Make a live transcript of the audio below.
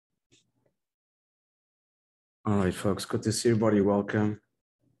All right, folks, good to see everybody. Welcome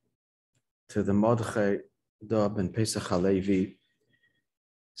to the Mordechai Dab and Pesach Halevi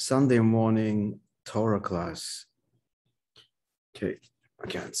Sunday morning Torah class. Okay, I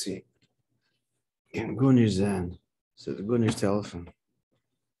can't see. Gunish Zan. So the Gunish telephone.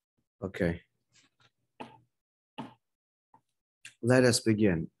 Okay. Let us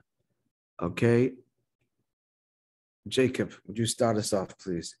begin. Okay. Jacob, would you start us off,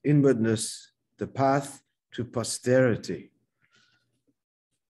 please? Inwardness, the path to posterity.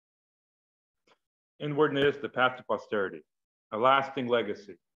 Inwardness, the path to posterity, a lasting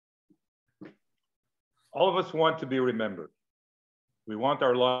legacy. All of us want to be remembered. We want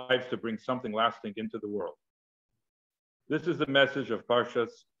our lives to bring something lasting into the world. This is the message of Parshat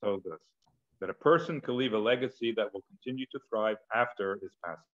Toldot, that a person can leave a legacy that will continue to thrive after his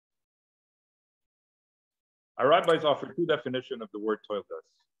passing. Our rabbis offer two definitions of the word Toldot.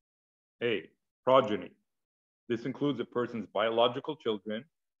 A, progeny. This includes a person's biological children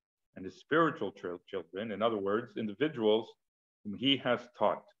and his spiritual children, in other words, individuals whom he has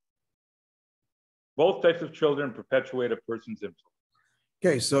taught. Both types of children perpetuate a person's influence.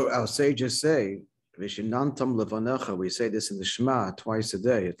 Okay, so our sages say, Vishinantam levanecha, we say this in the Shema twice a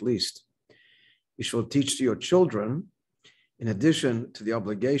day at least. You shall teach to your children, in addition to the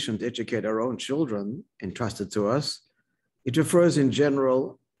obligation to educate our own children entrusted to us. It refers in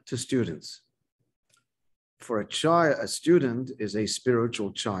general to students. For a child, a student is a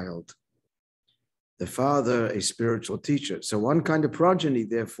spiritual child. The father, a spiritual teacher. So one kind of progeny,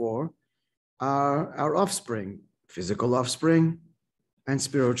 therefore, are our offspring, physical offspring and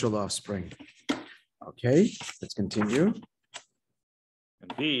spiritual offspring. Okay, let's continue.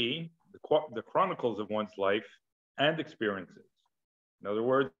 And B, the chronicles of one's life and experiences. In other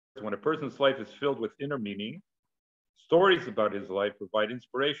words, when a person's life is filled with inner meaning, stories about his life provide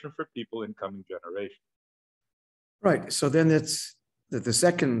inspiration for people in coming generations. Right, so then it's the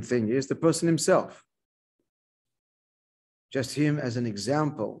second thing is the person himself. Just him as an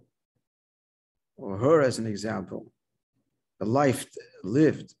example, or her as an example. The life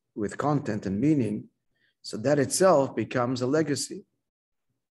lived with content and meaning, so that itself becomes a legacy,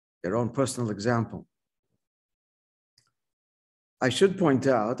 their own personal example. I should point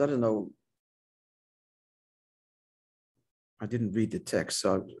out, I don't know, I didn't read the text,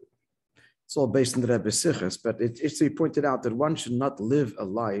 so it's all based on the Rebbe Sichos, but it's to be pointed out that one should not live a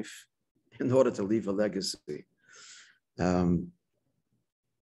life in order to leave a legacy. Or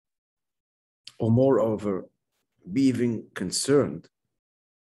moreover, be even concerned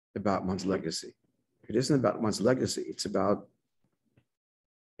about one's legacy. It isn't about one's legacy, it's about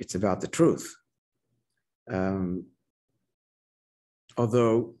the truth.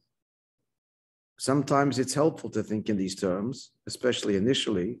 Although sometimes it's helpful to think in these terms, especially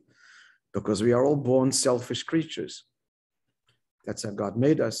initially, because we are all born selfish creatures. That's how God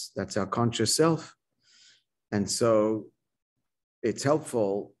made us. That's our conscious self. And so it's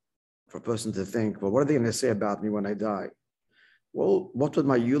helpful for a person to think, well, what are they going to say about me when I die? Well, what would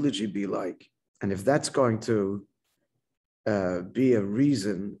my eulogy be like? And if that's going to be a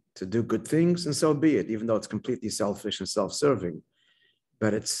reason to do good things, and so be it, even though it's completely selfish and self-serving.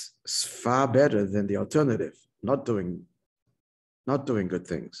 But it's far better than the alternative, not doing good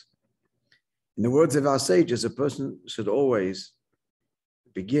things. In the words of our sages, a person should always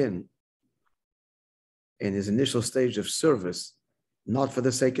begin in his initial stage of service, not for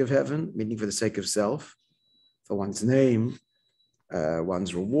the sake of heaven, meaning for the sake of self, for one's name,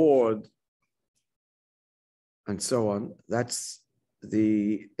 one's reward, and so on. That's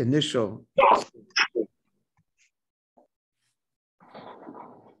the initial.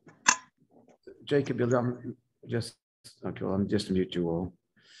 Jacob, I'm just mute you all.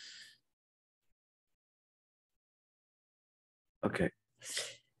 Okay.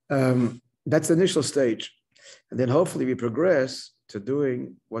 That's the initial stage. And then hopefully we progress to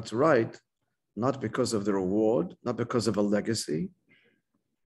doing what's right, not because of the reward, not because of a legacy,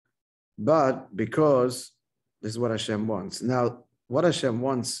 but because this is what Hashem wants. Now, what Hashem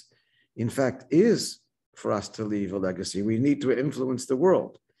wants, in fact, is for us to leave a legacy. We need to influence the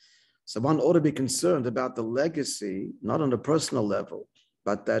world. So one ought to be concerned about the legacy, not on a personal level,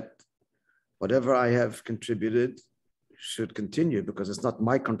 but that whatever I have contributed should continue, because it's not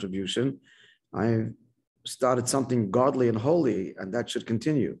my contribution. I started something godly and holy, and that should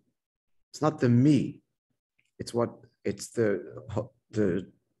continue. It's not the me. It's the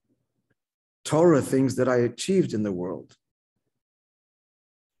Torah things that I achieved in the world.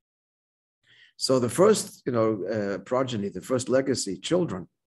 So the first, progeny, the first legacy, children.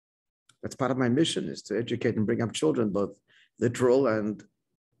 That's part of my mission, is to educate and bring up children, both literal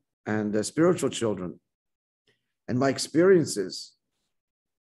and spiritual children. and my experiences,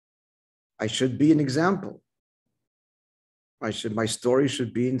 I should be an example. My story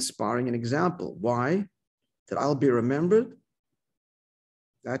should be inspiring an example. Why? That I'll be remembered.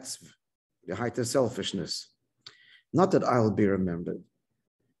 That's the height of selfishness. Not that I'll be remembered.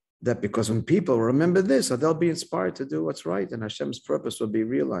 That because when people remember this, so they'll be inspired to do what's right, and Hashem's purpose will be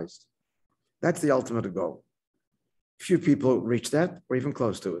realized. That's the ultimate goal. Few people reach that, or even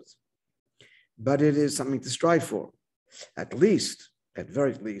close to it. But it is something to strive for. At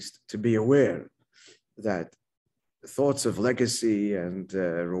very least, to be aware that thoughts of legacy and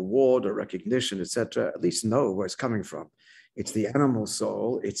reward or recognition, etc., at least know where it's coming from. It's the animal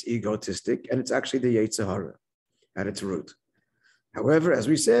soul, it's egotistic, and it's actually the Yetzer Hara at its root. However, as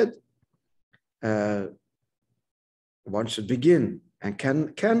we said, one should begin and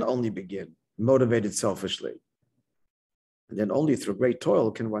can only begin motivated selfishly. And then only through great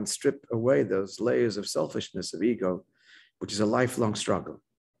toil can one strip away those layers of selfishness, of ego, which is a lifelong struggle.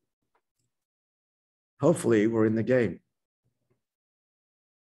 Hopefully, we're in the game.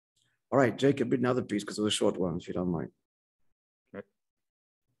 All right, Jacob, read another piece because it was a short one, if you don't mind. Okay.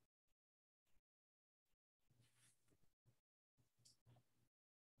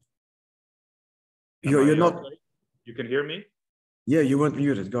 You're not. You can hear me? Yeah, you weren't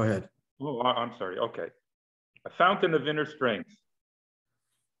muted. Go ahead. Oh, I'm sorry. Okay. A fountain of inner strength.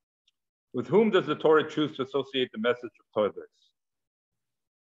 With whom does the Torah choose to associate the message of Toldot?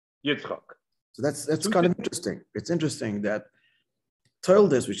 Yitzchak. So that's kind of interesting. It's interesting that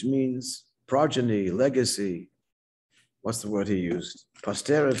Toldot, which means progeny, legacy, what's the word he used?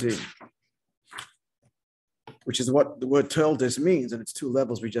 Posterity, which is what the word Toldot means, and it's two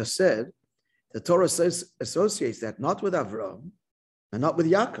levels we just said. The Torah associates that not with Avraham and not with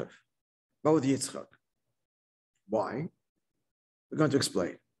Yaakov, but with Yitzchak. Why? We're going to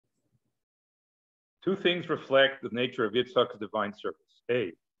explain. Two things reflect the nature of Yitzchak's divine service.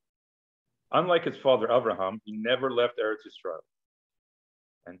 A, unlike his father Abraham, he never left Eretz Yisrael.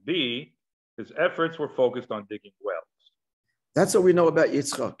 And B, his efforts were focused on digging wells. That's what we know about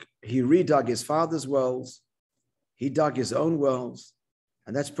Yitzchak. He redug his father's wells. He dug his own wells.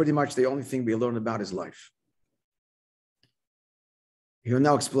 And that's pretty much the only thing we learn about his life. He will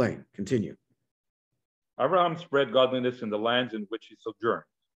now explain. Continue. Abraham spread godliness in the lands in which he sojourned.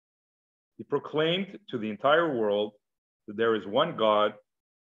 He proclaimed to the entire world that there is one God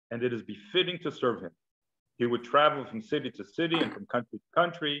and it is befitting to serve him. He would travel from city to city and from country to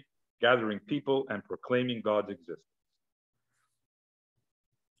country, gathering people and proclaiming God's existence.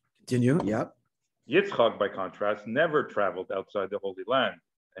 Continue, yeah. Yitzchak, by contrast, never traveled outside the Holy Land.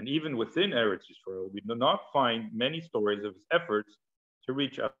 And even within Eretz Yisrael, we do not find many stories of his efforts to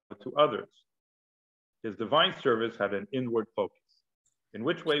reach out to others. His divine service had an inward focus. In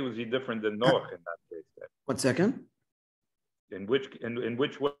which way was he different than Noah in that case? Then? 1 second. In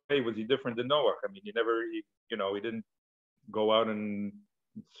which way was he different than Noah? I mean, he didn't go out and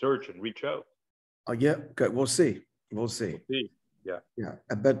search and reach out. Oh yeah, good. We'll see. Yeah. Yeah,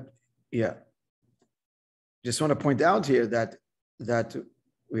 but yeah. Just want to point out here that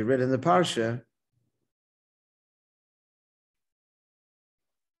we read in the Parsha,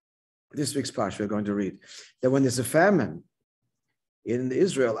 this week's Parsha we're going to read, that when there's a famine in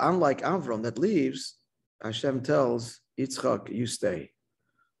Israel, unlike Avram that leaves, Hashem tells Yitzchak, you stay.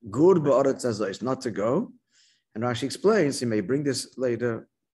 Good ba'aretz hazeh is not to go. And Rashi explains, he may bring this later,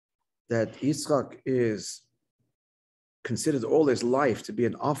 that Yitzchak is considered all his life to be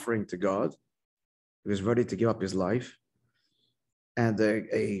an offering to God. He was ready to give up his life. And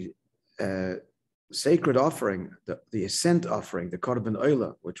a sacred offering, the ascent offering, the Korban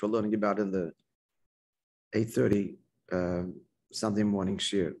Oila, which we're learning about in the 8:30 Sunday morning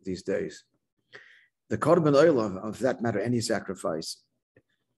shir these days. The Korban Oila, of that matter, any sacrifice,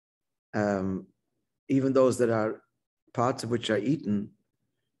 even those that are parts of which are eaten,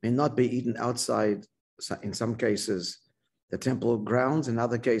 may not be eaten outside, in some cases, the temple grounds, in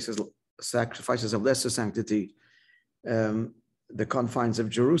other cases, sacrifices of lesser sanctity, the confines of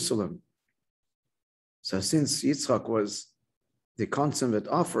Jerusalem. So since Yitzchak was the consummate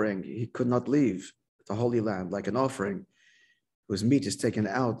offering, he could not leave the Holy Land like an offering whose meat is taken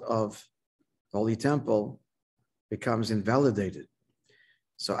out of the Holy Temple, becomes invalidated.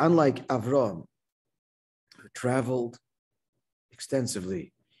 So unlike Avram, who traveled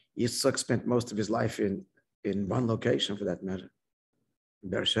extensively, Yitzchak spent most of his life in one location, for that matter, in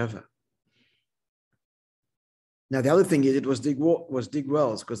Beersheba. Now, the other thing he did was dig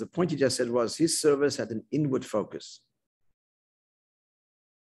wells, because the point he just said was his service had an inward focus.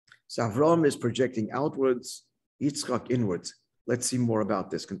 So Avram is projecting outwards, Yitzchak inwards. Let's see more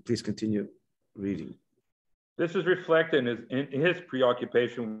about this. Please continue reading. This is reflected in his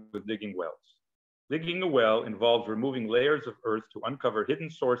preoccupation with digging wells. Digging a well involves removing layers of earth to uncover hidden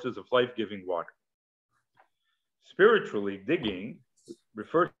sources of life-giving water. Spiritually, digging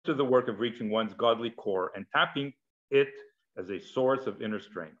refers to the work of reaching one's godly core and tapping it as a source of inner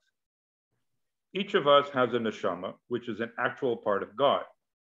strength. Each of us has a neshama, which is an actual part of God.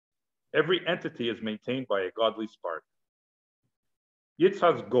 Every entity is maintained by a godly spark.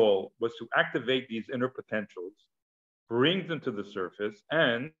 Yitzchak's goal was to activate these inner potentials, bring them to the surface,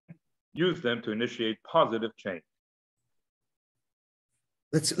 and use them to initiate positive change.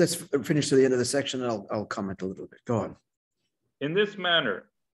 Let's finish to the end of the section, and I'll comment a little bit. Go on. In this manner,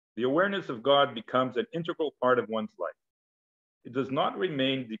 the awareness of God becomes an integral part of one's life. It does not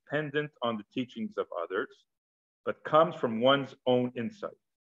remain dependent on the teachings of others, but comes from one's own insight.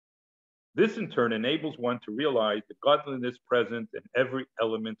 This, in turn, enables one to realize the godliness present in every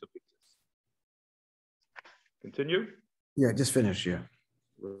element of existence. Continue? Yeah, just finish, yeah.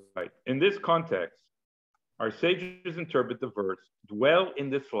 Right. In this context, our sages interpret the verse, dwell in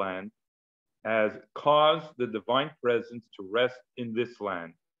this land, as cause the divine presence to rest in this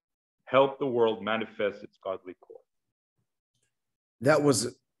land, help the world manifest its godly core. That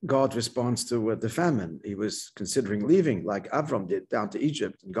was God's response to the famine. He was considering leaving, like Avram did, down to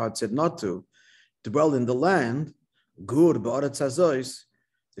Egypt, and God said not to. Dwell in the land, gur ba'aretz hazois.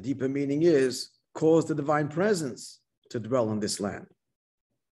 The deeper meaning is, cause the divine presence to dwell in this land.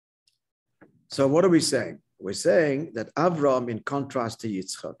 So what are we saying? We're saying that Avram, in contrast to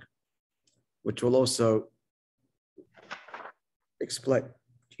Yitzchak, which will also explain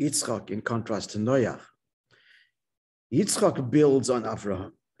Yitzchak in contrast to Noach. Yitzchak builds on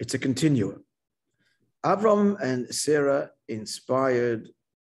Avraham. It's a continuum. Avram and Sarah inspired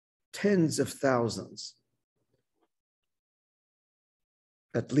tens of thousands,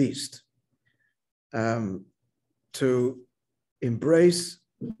 at least, to embrace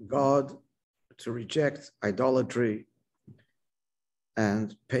God, to reject idolatry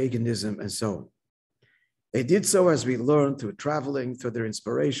and paganism and so on. They did so, as we learned, through traveling, through their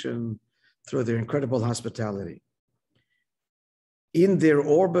inspiration, through their incredible hospitality. In their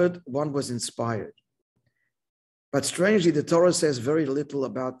orbit, one was inspired. But strangely, the Torah says very little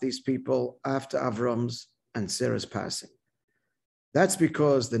about these people after Avram's and Sarah's passing. That's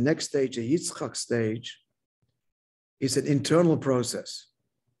because the next stage, the Yitzchak stage, is an internal process.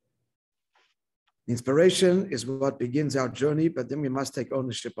 Inspiration is what begins our journey, but then we must take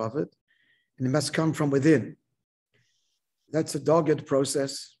ownership of it, and it must come from within. That's a dogged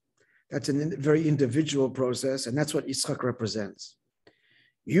process. That's a very individual process, and that's what Yitzchak represents.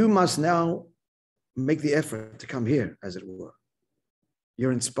 You must now make the effort to come here, as it were.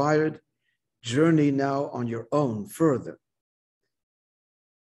 You're inspired, journey now on your own further.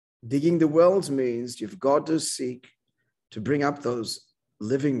 Digging the wells means you've got to seek to bring up those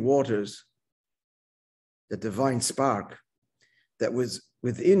living waters, the divine spark that was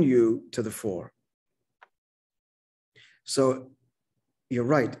within you to the fore. So you're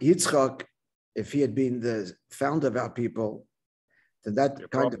right, Yitzchak, if he had been the founder of our people, then that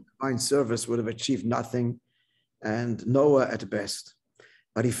kind of divine service would have achieved nothing, and Noah at best.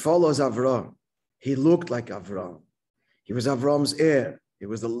 But he follows Avram. He looked like Avram. He was Avram's heir. It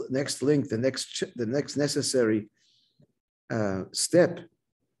was the next link, the next necessary step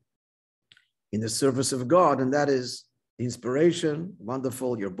in the service of God, and that is inspiration.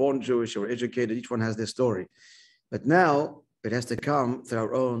 Wonderful, you're born Jewish, you're educated, each one has their story. But now it has to come through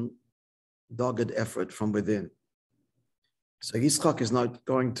our own dogged effort from within. So Yitzchak is not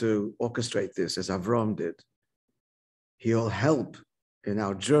going to orchestrate this as Avram did. He'll help in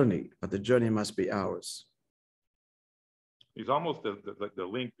our journey, but the journey must be ours. He's almost the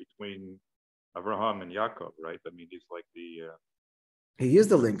link between Abraham and Yaakov, right? I mean, he's like the... He is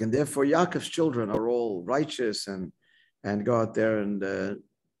the link, and therefore Yaakov's children are all righteous and go out there and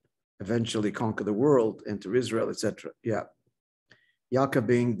eventually conquer the world, enter Israel, etc. Yeah. Yaakov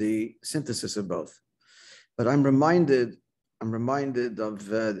being the synthesis of both. But I'm reminded of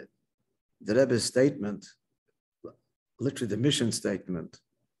the Rebbe's statement, literally the mission statement,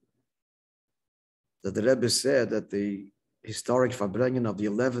 that the Rebbe said that the historic Verbringen of the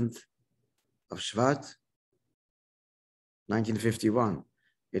 11th of Shvat, 1951.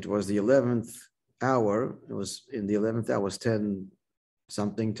 It was the 11th hour. It was in the 11th hour, was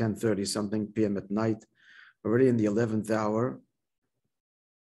 10:30 something p.m. at night, already in the 11th hour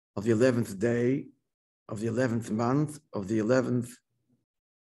of the 11th day of the 11th month of the 11th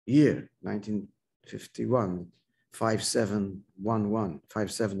year, 1951, 5711,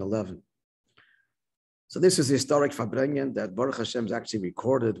 5711. So this is the historic Verbringen that Baruch Hashem is actually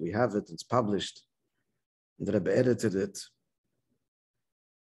recorded. We have it, it's published. The Rabbi edited it.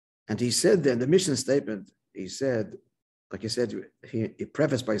 And he said then, the mission statement, he said, like he said, he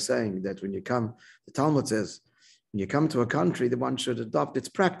prefaced by saying that when you come, the Talmud says, when you come to a country, the one should adopt its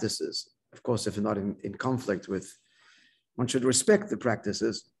practices. Of course, if they're not in conflict with, one should respect the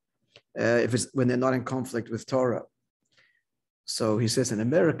practices when they're not in conflict with Torah. So he says in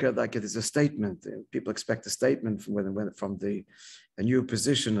America, like it is a statement. People expect a statement from a new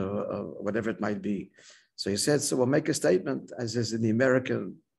position or whatever it might be. So he said, so we'll make a statement, as is in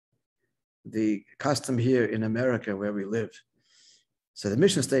the custom here in America where we live. So the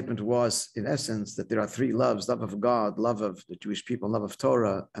mission statement was, in essence, that there are three loves: love of God, love of the Jewish people, love of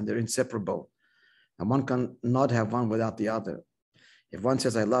Torah, and they're inseparable. And one can not have one without the other. If one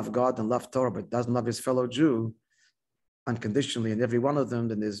says, I love God and love Torah, but doesn't love his fellow Jew unconditionally in every one of them,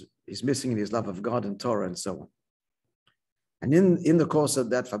 then he's missing his love of God and Torah and so on. And in the course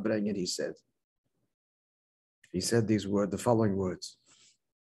of that Farbrengen, he said these words, the following words.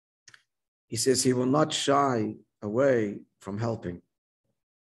 He says he will not shy away from helping.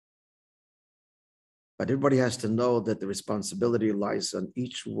 But everybody has to know that the responsibility lies on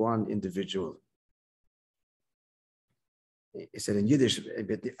each one individual. He said in Yiddish,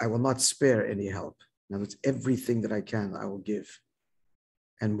 I will not spare any help. In other words, everything that I can, I will give,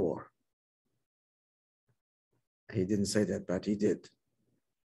 and more. He didn't say that, but he did.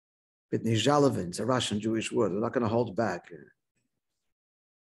 But Nijalovin, it's a Russian Jewish word. We're not going to hold back.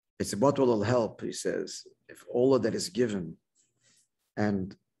 It's what will help, he says, if all of that is given,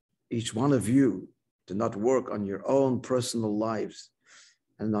 and each one of you do not work on your own personal lives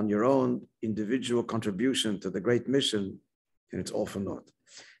and on your own individual contribution to the great mission, and it's all for naught.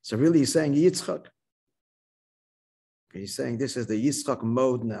 So really he's saying Yitzchak. He's saying this is the Yitzchak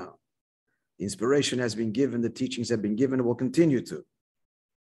mode now. The inspiration has been given, the teachings have been given, and will continue to.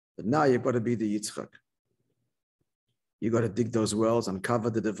 But now you've got to be the Yitzchak. You've got to dig those wells,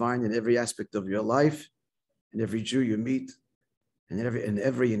 uncover the divine in every aspect of your life, and every Jew you meet, and in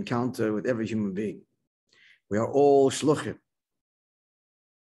every encounter with every human being. We are all shluchim,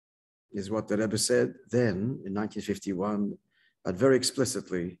 is what the Rebbe said then in 1951, but very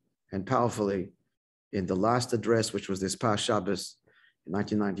explicitly and powerfully in the last address, which was this Past Shabbos in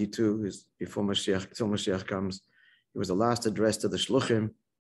 1992, before Mashiach comes. It was the last address to the shluchim.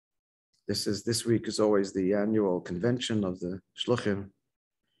 This week is always the annual convention of the shluchim.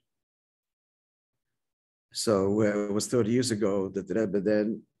 So it was 30 years ago that the Rebbe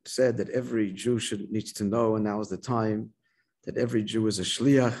then said that every Jew needs to know, and now is the time, that every Jew is a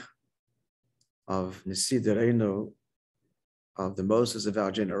shliach of Nesi Dereinu, of the Moses of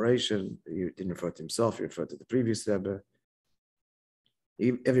our generation. He didn't refer to himself, he referred to the previous Rebbe.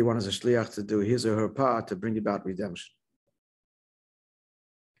 Everyone is a shliach to do his or her part to bring about redemption.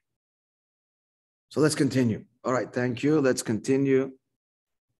 So let's continue. All right, thank you. Let's continue.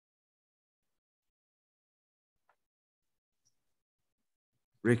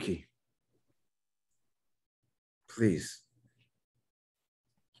 Ricky, please.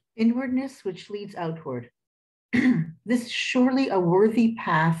 Inwardness which leads outward. This is surely a worthy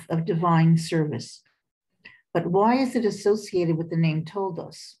path of divine service. But why is it associated with the name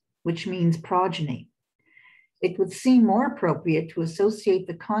Toldos, which means progeny? It would seem more appropriate to associate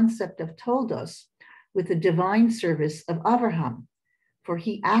the concept of Toldos with the divine service of Abraham, for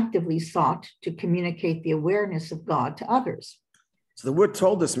he actively sought to communicate the awareness of God to others. So the word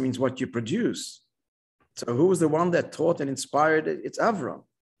Toldos means what you produce. So who was the one that taught and inspired it? It's Avram.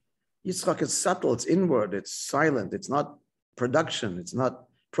 Yitzchak is subtle, it's inward, it's silent, it's not production, it's not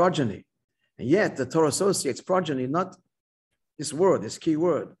progeny. And yet the Torah associates progeny, not this word, this key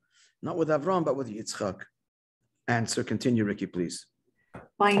word, not with Avram, but with Yitzchak. Answer, continue, Ricky, please.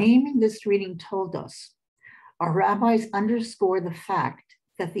 By naming this reading Toldos, our rabbis underscore the fact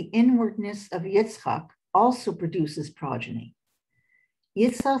that the inwardness of Yitzchak also produces progeny.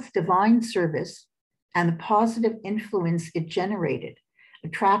 Yitzchak's divine service and the positive influence it generated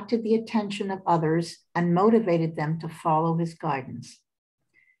attracted the attention of others and motivated them to follow his guidance.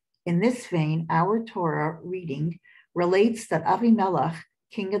 In this vein, our Torah reading relates that Avimelech,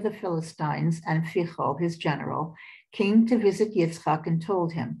 king of the Philistines, and Phicol, his general, came to visit Yitzchak and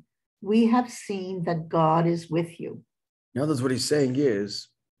told him, "We have seen that God is with you." In other words, what he's saying is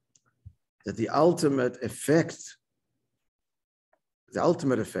that the ultimate effect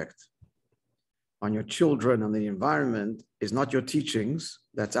on your children and the environment is not your teachings.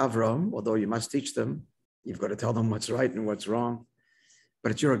 That's Avram, although you must teach them. You've got to tell them what's right and what's wrong.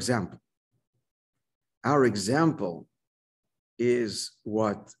 But it's your example. Our example is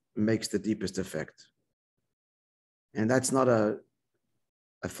what makes the deepest effect. And that's not a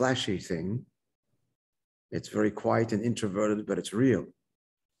flashy thing. It's very quiet and introverted, but it's real.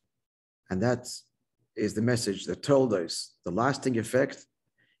 And that is the message that told us the lasting effect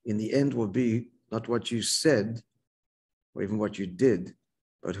in the end will be not what you said or even what you did,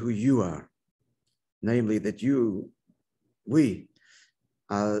 but who you are. Namely, that we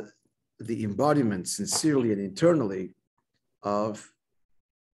are the embodiment sincerely and internally of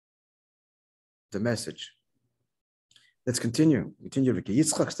the message. Let's continue. Vicky.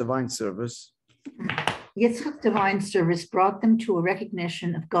 Yitzchak's divine service. Yitzchak's divine service brought them to a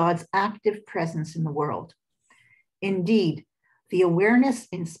recognition of God's active presence in the world. Indeed, the awareness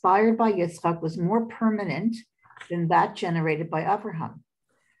inspired by Yitzchak was more permanent than that generated by Abraham,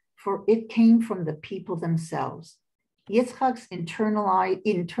 for it came from the people themselves. Yitzchak's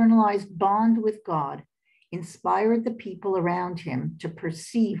internalized bond with God inspired the people around him to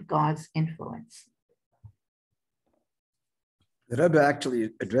perceive God's influence. The Rabbi actually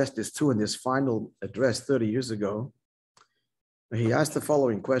addressed this too in his final address 30 years ago. He asked the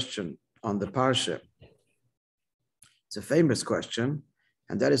following question on the Parshat. It's a famous question,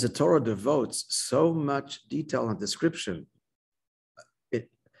 and that is the Torah devotes so much detail and description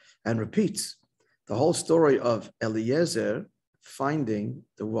and repeats the whole story of Eliezer finding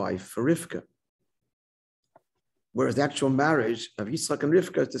the wife for Rivka, whereas the actual marriage of Yitzchak and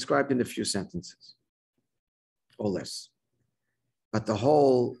Rivka is described in a few sentences or less. But the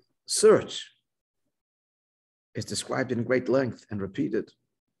whole search is described in great length and repeated.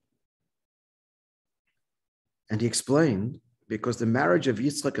 And he explained, because the marriage of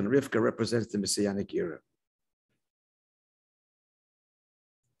Yitzchak and Rivka represents the Messianic era,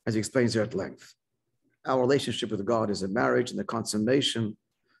 as he explains here at length. Our relationship with God is a marriage, and the consummation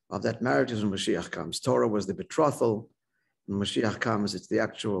of that marriage is when Mashiach comes. Torah was the betrothal, when Mashiach comes, it's the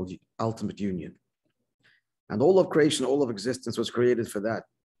actual ultimate union. And all of creation, all of existence was created for that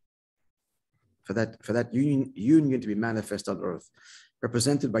union to be manifest on earth,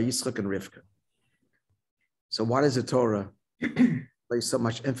 represented by Yitzchak and Rivka. So why does the Torah place so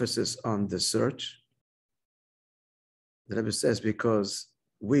much emphasis on the search? The Rebbe says, because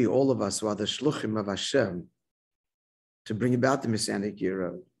we, all of us, who are the shluchim of Hashem, to bring about the Messianic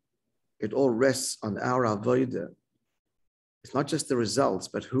era, it all rests on our avodah. It's not just the results,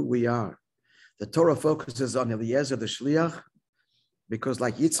 but who we are. The Torah focuses on Eliezer the Shliach, because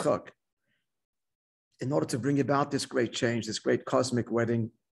like Yitzchak, in order to bring about this great change, this great cosmic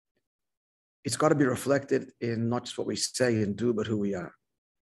wedding, it's got to be reflected in not just what we say and do, but who we are,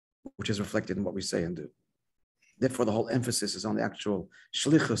 which is reflected in what we say and do. Therefore, the whole emphasis is on the actual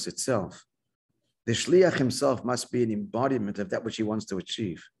shlichus itself. The shliach himself must be an embodiment of that which he wants to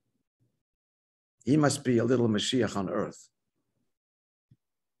achieve. He must be a little Mashiach on earth.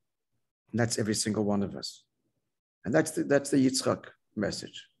 And that's every single one of us. And that's the Yitzchak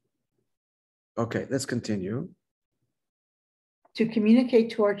message. Okay, let's continue. To communicate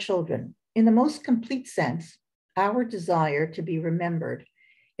to our children, in the most complete sense, our desire to be remembered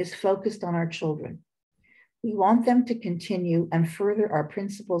is focused on our children. We want them to continue and further our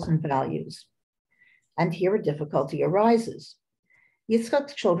principles and values. And here a difficulty arises.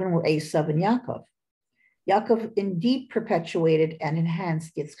 Yitzchak's children were Esav and Yaakov. Yaakov indeed perpetuated and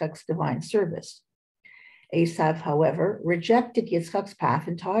enhanced Yitzchak's divine service. Esav, however, rejected Yitzchak's path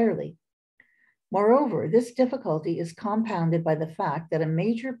entirely. Moreover, this difficulty is compounded by the fact that a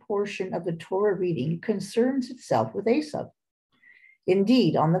major portion of the Torah reading concerns itself with Esav.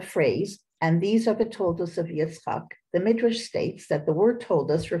 Indeed, on the phrase, "and these are the Toldos of Yitzchak," the Midrash states that the word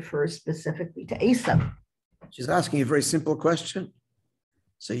Toldos refers specifically to Esav. She's asking a very simple question.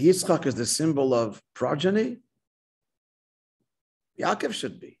 So Yitzchak is the symbol of progeny? Yaakov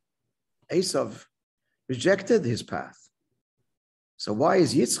should be. Esav rejected his path. So why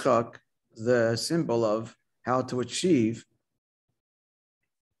is Yitzchak the symbol of how to achieve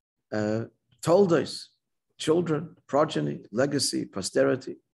Toldos, children, progeny, legacy,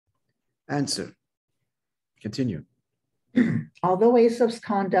 posterity? Answer. Continue. Although Esav's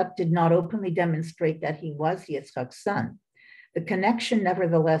conduct did not openly demonstrate that he was Yitzchak's son, the connection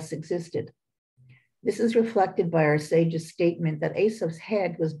nevertheless existed. This is reflected by our sage's statement that Esav's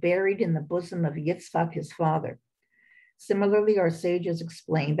head was buried in the bosom of Yitzchak, his father. Similarly, our sages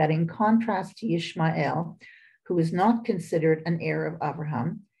explain that in contrast to Ishmael, who is not considered an heir of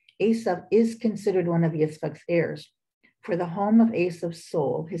Abraham, Esav is considered one of Yitzchak's heirs. For the home of Esav's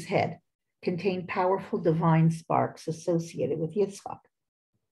soul, his head, contained powerful divine sparks associated with Yitzchak.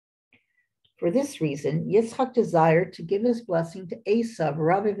 For this reason, Yitzchak desired to give his blessing to Esav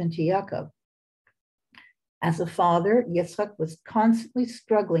rather than to Yaakov. As a father, Yitzchak was constantly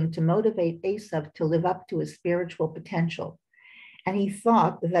struggling to motivate Esav to live up to his spiritual potential, and he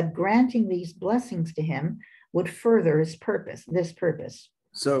thought that granting these blessings to him would further his purpose, this purpose.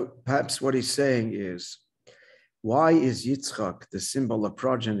 So perhaps what he's saying is, why is Yitzchak the symbol of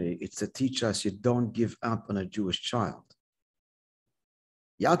progeny? It's to teach us you don't give up on a Jewish child.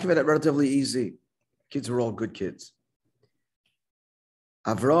 Yaakov had it relatively easy. Kids were all good kids.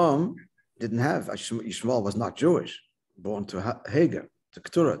 Avram didn't have, Ishmael was not Jewish, born to Hagar, to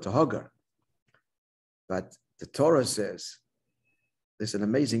Keturah, to Hagar. But the Torah says, there's an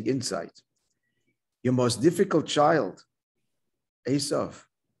amazing insight. Your most difficult child, Esav,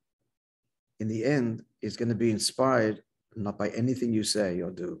 in the end, is going to be inspired not by anything you say or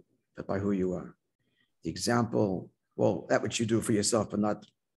do, but by who you are. The example, well, that which you do for yourself, but not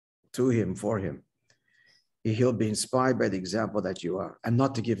to him, for him. He'll be inspired by the example that you are, and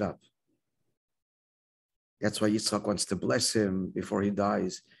not to give up. That's why Yitzchak wants to bless him before he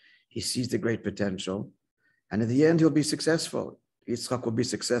dies. He sees the great potential, and in the end, he'll be successful. Yitzchak will be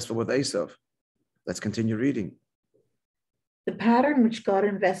successful with Esav. Let's continue reading. The pattern which God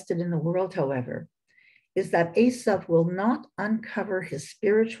invested in the world, however, is that Esav will not uncover his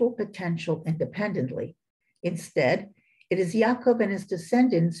spiritual potential independently. Instead, it is Yaakov and his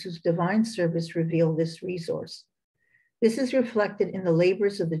descendants whose divine service reveal this resource. This is reflected in the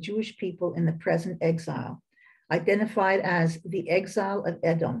labors of the Jewish people in the present exile, identified as the exile of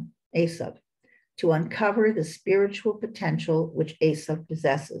Edom, Esav, to uncover the spiritual potential which Esav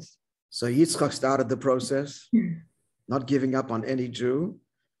possesses. So Yitzchak started the process, not giving up on any Jew,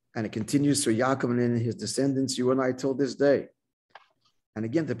 and it continues through Yaakov and his descendants, you and I, till this day. And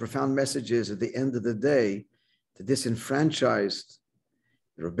again, the profound message is, at the end of the day, the disenfranchised,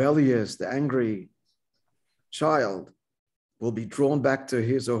 the rebellious, the angry child will be drawn back to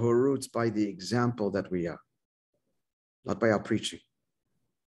his or her roots by the example that we are, not by our preaching.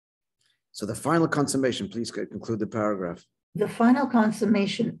 So the final consummation, please conclude the paragraph. The final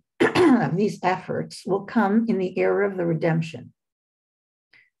consummation of these efforts will come in the era of the redemption,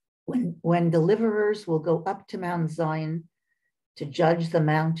 when deliverers will go up to Mount Zion to judge the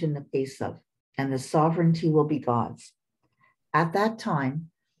mountain of Esav, and the sovereignty will be God's. At that time,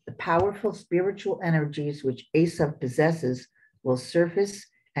 the powerful spiritual energies which Esav possesses will surface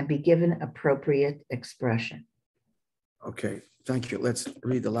and be given appropriate expression. Okay, thank you. Let's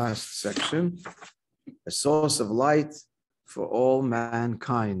read the last section. A source of light for all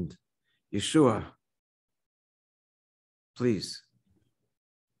mankind. Yeshua, please.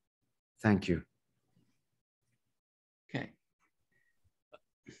 Thank you. Okay.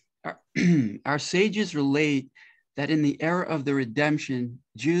 Our sages relate that in the era of the redemption,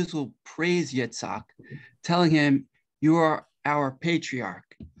 Jews will praise Yitzchak, telling him, "You are our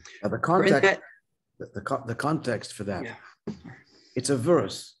patriarch." Now the context for that, Yeah. it's a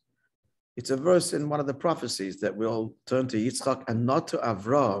verse. It's a verse in one of the prophecies that will turn to Yitzchak and not to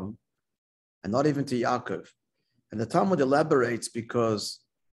Avram, and not even to Yaakov. And the Talmud elaborates because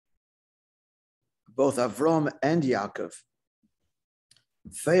both Avram and Yaakov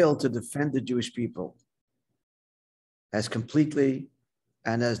failed to defend the Jewish people as completely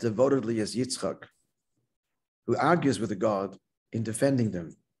and as devotedly as Yitzchak, who argues with God in defending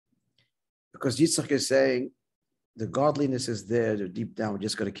them. Because Yitzchak is saying, the godliness is there, they're deep down, we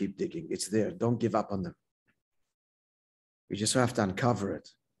just got to keep digging. It's there, don't give up on them. We just have to uncover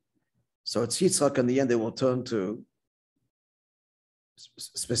it. So it's Yitzchak in the end they will turn to,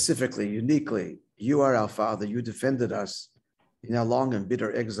 specifically, uniquely, you are our father, you defended us in our long and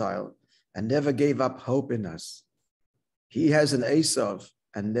bitter exile and never gave up hope in us. He has an Esav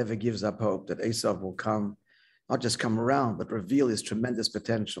and never gives up hope that Esav will come, not just come around, but reveal his tremendous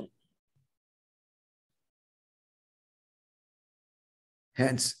potential.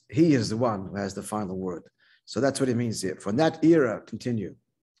 Hence, he is the one who has the final word. So that's what it means here. From that era, continue.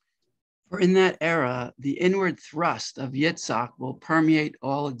 For in that era, the inward thrust of Yitzchak will permeate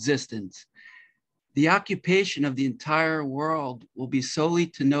all existence. The occupation of the entire world will be solely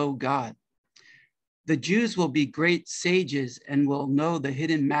to know God. The Jews will be great sages and will know the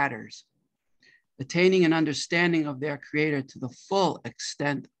hidden matters, attaining an understanding of their creator to the full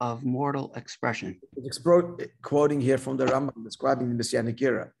extent of mortal expression. Quoting here from the Rambam, describing the Messianic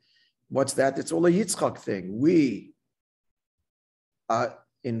era. What's that? It's all a Yitzchak thing. We are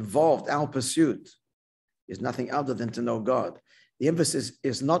involved, our pursuit is nothing other than to know God. The emphasis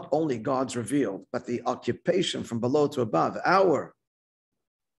is not only God's revealed, but the occupation from below to above, our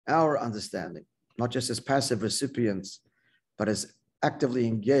understanding, not just as passive recipients, but as actively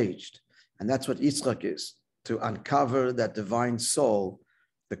engaged. And that's what Yitzchak is, to uncover that divine soul,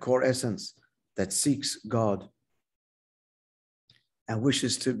 the core essence that seeks God and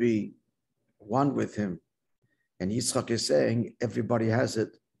wishes to be one with him And Yitzchak is saying, everybody has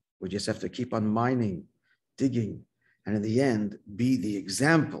it. We just have to keep on mining, digging, and in the end, be the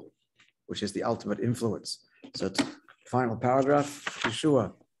example, which is the ultimate influence. So it's final paragraph,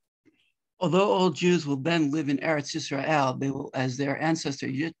 Yeshua. Although all Jews will then live in Eretz Yisrael, they will, as their ancestor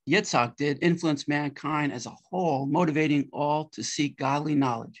Yitzchak did, influence mankind as a whole, motivating all to seek godly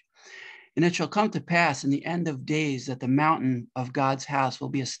knowledge. And it shall come to pass in the end of days that the mountain of God's house will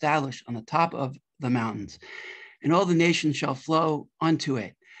be established on the top of the mountains, and all the nations shall flow unto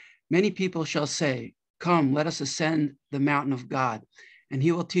it. Many people shall say, come, let us ascend the mountain of God, and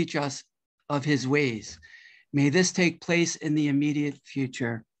he will teach us of his ways. May this take place in the immediate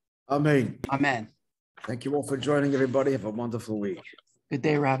future. Amen. Amen. Thank you all for joining, everybody. Have a wonderful week. Good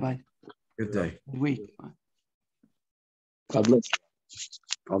day, Rabbi. Good day. Good week. God bless.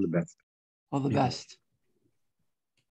 All the best. All the best.